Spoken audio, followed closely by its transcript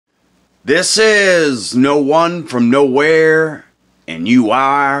This is no one from nowhere, and you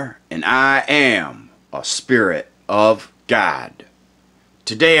are, and I am a spirit of God.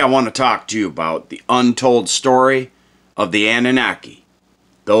 Today I want to talk to you about the untold story of the Anunnaki,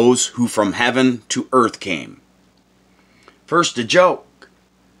 those who from heaven to earth came. First, a joke.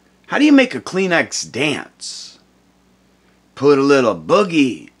 How do you make a Kleenex dance? Put a little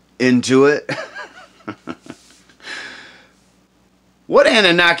boogie into it. What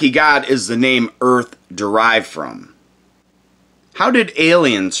Anunnaki god is the name Earth derived from? How did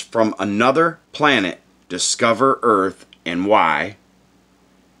aliens from another planet discover Earth and why?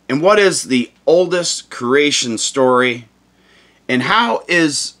 And what is the oldest creation story? And how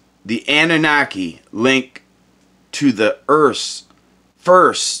is the Anunnaki linked to the Earth's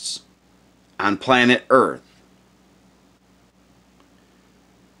firsts on planet Earth?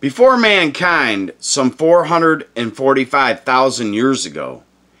 Before mankind, some 445,000 years ago,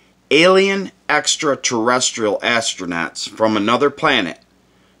 alien extraterrestrial astronauts from another planet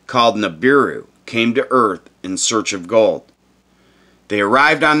called Nibiru came to Earth in search of gold. They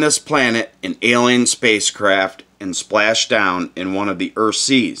arrived on this planet in alien spacecraft and splashed down in one of the Earth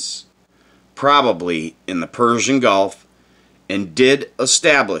seas, probably in the Persian Gulf, and did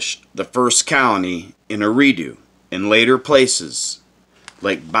establish the first colony in Eridu and later places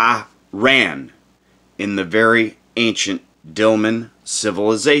like Bahrain in the very ancient Dilmun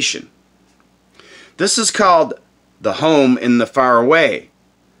civilization. This is called the home in the far away,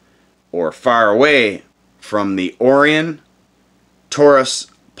 or far away from the Orion, Taurus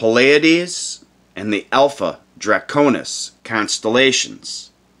Pleiades, and the Alpha Draconis constellations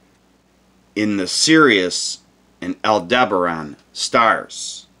in the Sirius and Aldebaran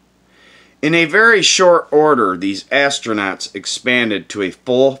stars. In a very short order, these astronauts expanded to a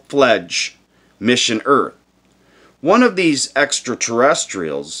full-fledged mission Earth. One of these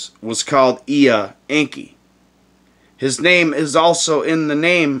extraterrestrials was called Ea Enki. His name is also in the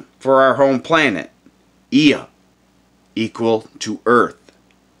name for our home planet, Ea, equal to Earth.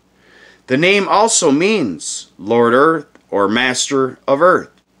 The name also means Lord Earth or Master of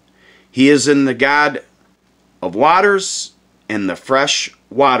Earth. He is in the god of waters and the fresh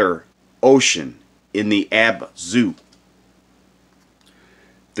water ocean in the Abzu.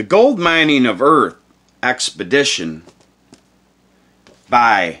 The gold mining of Earth expedition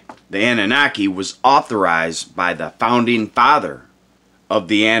by the Anunnaki was authorized by the founding father of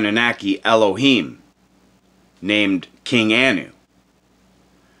the Anunnaki Elohim, named King Anu.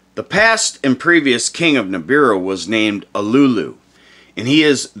 The past and previous king of Nibiru was named Ululu, and he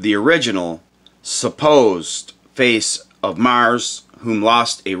is the original supposed face of Mars, whom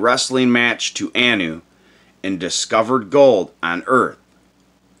lost a wrestling match to Anu and discovered gold on Earth.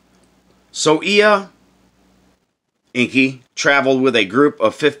 So Ea Enki traveled with a group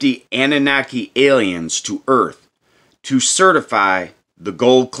of 50 Anunnaki aliens to Earth to certify the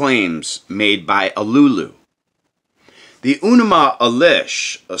gold claims made by Ululu. The Unuma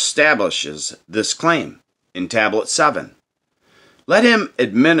Elish establishes this claim in Tablet 7. Let him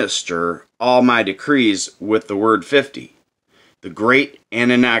administer all my decrees with the word 50. The great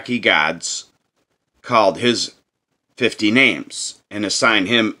Anunnaki gods called his 50 names and assigned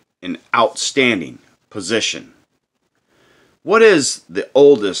him an outstanding position. What is the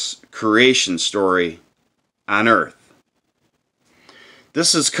oldest creation story on Earth?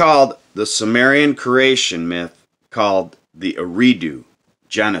 This is called the Sumerian creation myth called the Eridu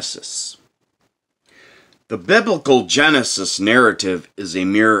Genesis. The biblical Genesis narrative is a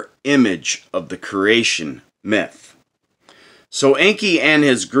mirror image of the creation myth. So Enki and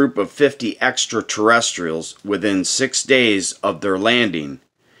his group of 50 extraterrestrials, within 6 days of their landing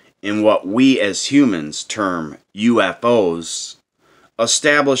in what we as humans term UFOs,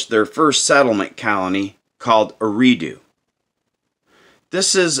 established their first settlement colony called Eridu.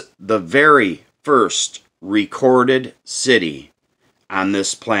 This is the very first recorded city on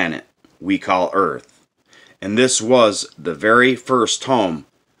this planet we call Earth, and this was the very first home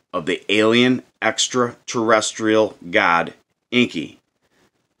of the alien extraterrestrial god Enki,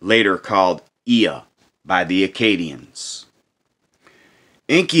 later called Ea by the Akkadians.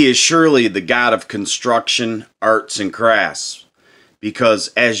 Enki is surely the god of construction, arts, and crafts,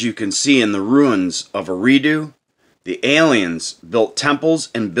 because as you can see in the ruins of Eridu, the aliens built temples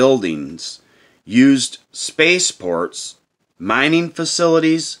and buildings, used spaceports, mining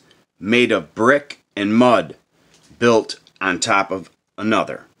facilities made of brick and mud, built on top of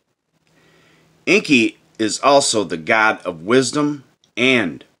another. Enki is also the god of wisdom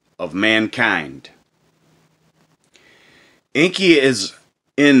and of mankind. Enki is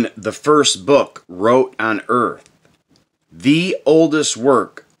in the first book wrote on Earth, the oldest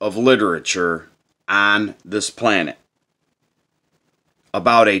work of literature on this planet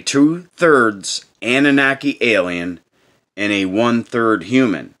about a 2/3 Anunnaki alien and a 1/3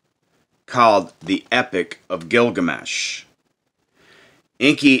 human, called the Epic of Gilgamesh.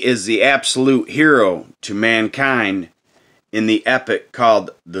 Enki is the absolute hero to mankind in the epic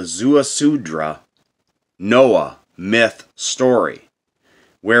called the Zuasudra Noah myth story,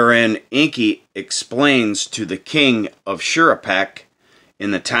 wherein Enki explains to the king of Shurappak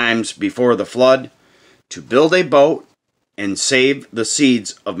in the times before the flood to build a boat and save the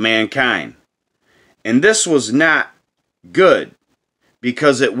seeds of mankind. And this was not good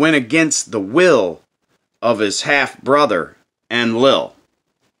because it went against the will of his half-brother Enlil,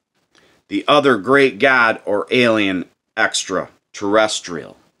 the other great god or alien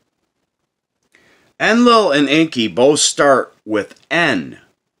extraterrestrial. Enlil and Enki both start with En.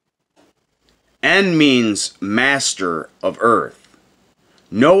 En means master of earth.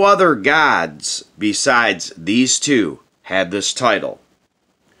 No other gods besides these two had this title.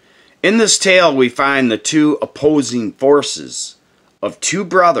 In this tale we find the two opposing forces of two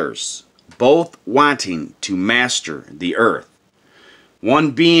brothers, both wanting to master the earth.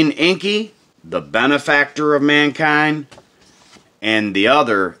 One being Enki, the benefactor of mankind, and the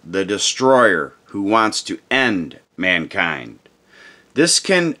other the destroyer who wants to end mankind. This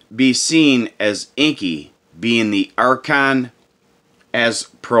can be seen as Enki being the archon as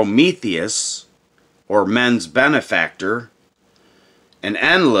Prometheus, or men's benefactor, and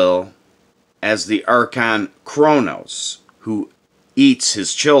Enlil as the archon Kronos, who eats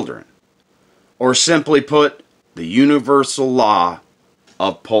his children, or simply put, the universal law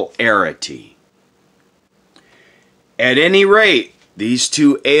of polarity. At any rate, these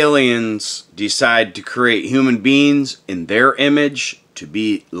two aliens decide to create human beings in their image to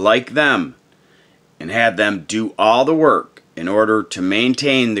be like them and have them do all the work in order to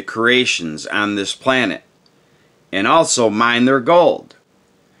maintain the creations on this planet and also mine their gold.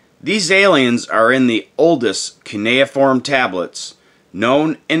 These aliens are in the oldest cuneiform tablets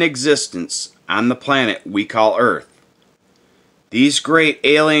known in existence on the planet we call Earth. These great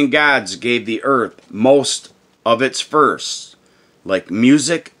alien gods gave the Earth most of its firsts, like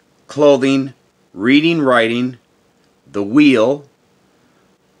music, clothing, reading, writing, the wheel,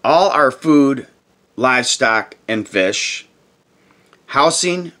 all our food, livestock, and fish,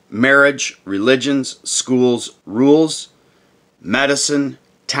 housing, marriage, religions, schools, rules, medicine,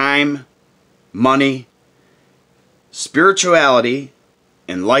 time, money, spirituality,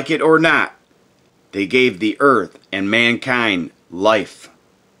 and like it or not, they gave the earth and mankind life.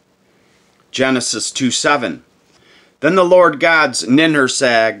 Genesis 2:7. Then the Lord gods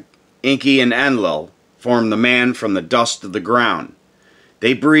Ninhursag, Enki, and Enlil formed the man from the dust of the ground.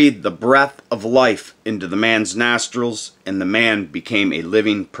 They breathed the breath of life into the man's nostrils, and the man became a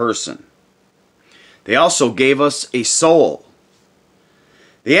living person. They also gave us a soul.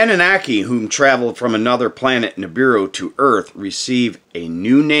 The Anunnaki, whom traveled from another planet Nibiru to Earth, receive a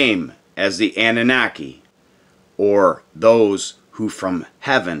new name as the Anunnaki, or those who from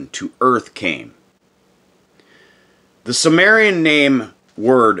heaven to earth came. The Sumerian name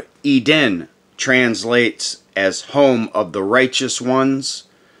word Eden translates as home of the righteous ones,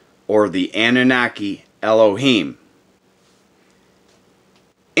 or the Anunnaki Elohim.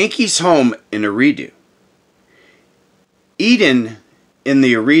 Enki's home in Eridu. Eden in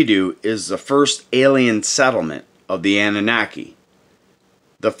the Eridu is the first alien settlement of the Anunnaki,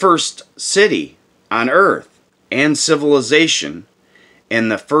 the first city on Earth and civilization,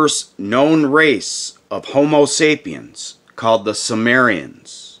 and the first known race of Homo sapiens called the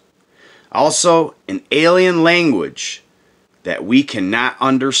Sumerians. Also, an alien language that we cannot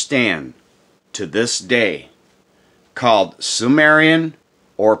understand to this day, called Sumerian,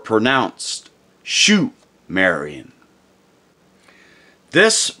 or pronounced Shumerian.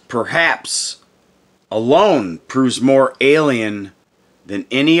 This, perhaps, alone proves more alien than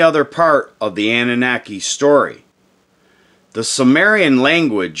any other part of the Anunnaki story. The Sumerian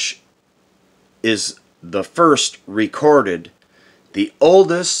language is the first recorded, the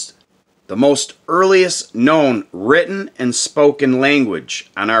oldest, the most earliest known written and spoken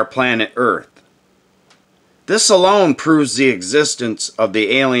language on our planet Earth. This alone proves the existence of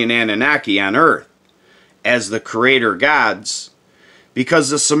the alien Anunnaki on Earth as the creator gods, because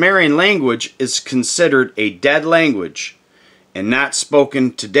the Sumerian language is considered a dead language and not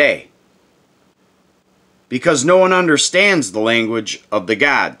spoken today, because no one understands the language of the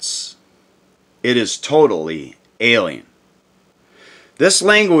gods. It is totally alien. This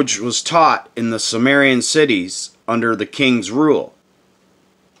language was taught in the Sumerian cities under the king's rule.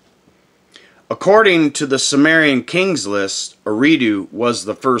 According to the Sumerian kings list, Eridu was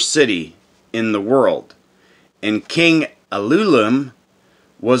the first city in the world, and King Alulim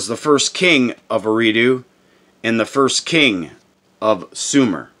was the first king of Eridu and the first king of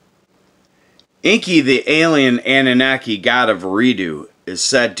Sumer. Enki, the alien Anunnaki god of Eridu, is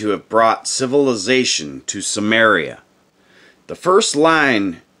said to have brought civilization to Sumeria. The first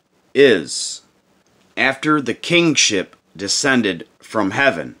line is, after the kingship descended from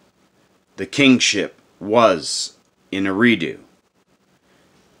heaven, the kingship was in Eridu.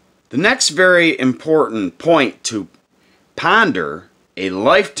 The next very important point to ponder a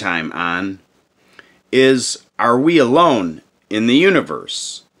lifetime on is, are we alone in the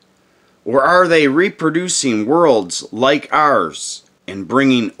universe? Or are they reproducing worlds like ours and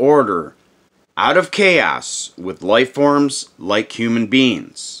bringing order out of chaos with life forms like human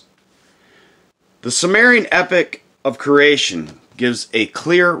beings? The Sumerian epic of creation gives a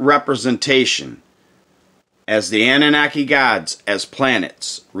clear representation as the Anunnaki gods as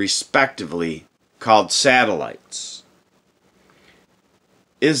planets, respectively called satellites.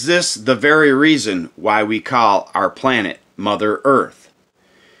 Is this the very reason why we call our planet Mother Earth?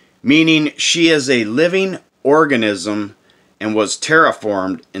 Meaning she is a living organism and was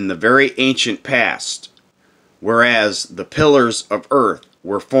terraformed in the very ancient past, whereas the pillars of Earth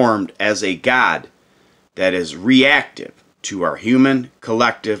were formed as a god that is reactive to our human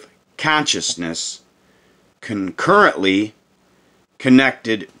collective consciousness, concurrently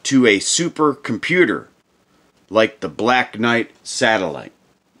connected to a supercomputer like the Black Knight satellite.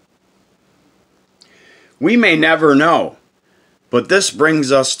 We may never know, but this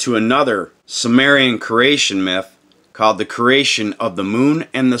brings us to another Sumerian creation myth called the creation of the moon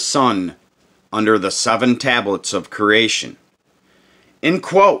and the sun under the 7 tablets of creation. In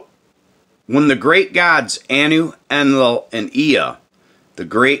quote, when the great gods Anu, Enlil, and Ea, the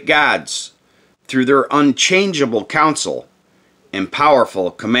great gods, through their unchangeable counsel and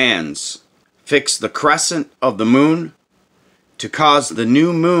powerful commands, fixed the crescent of the moon to cause the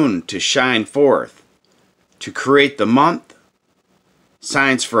new moon to shine forth, to create the month,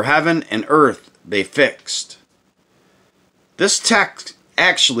 signs for heaven and earth they fixed. This text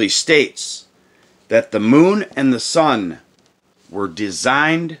actually states that the moon and the sun were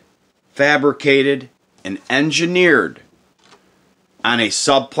designed, fabricated, and engineered on a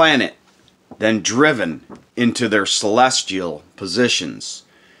subplanet, then driven into their celestial positions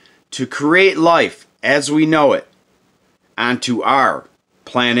to create life as we know it onto our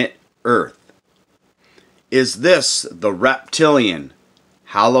planet Earth. Is this the reptilian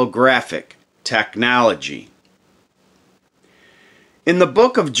holographic technology? In the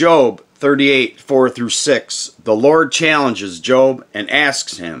book of Job 38:4-6, the Lord challenges Job and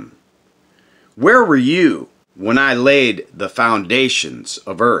asks him, "Where were you when I laid the foundations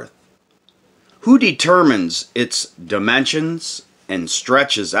of earth? Who determines its dimensions and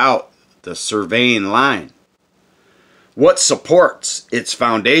stretches out the surveying line? What supports its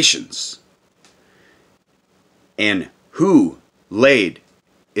foundations? And who laid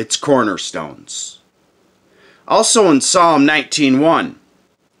its cornerstones?" Also in Psalm 19:1,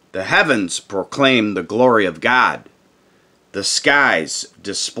 the heavens proclaim the glory of God. The skies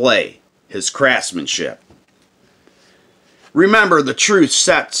display his craftsmanship. Remember, the truth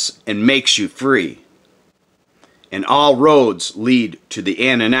sets and makes you free. And all roads lead to the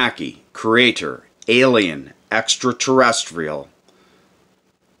Anunnaki, creator, alien, extraterrestrial,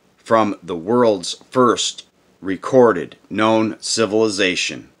 from the world's first recorded known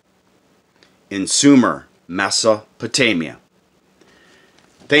civilization in Sumer, Mesopotamia.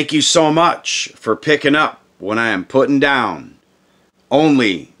 Thank you so much for picking up what I am putting down,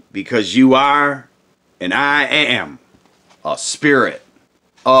 only because you are and I am a spirit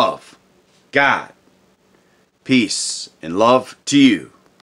of God. Peace and love to you.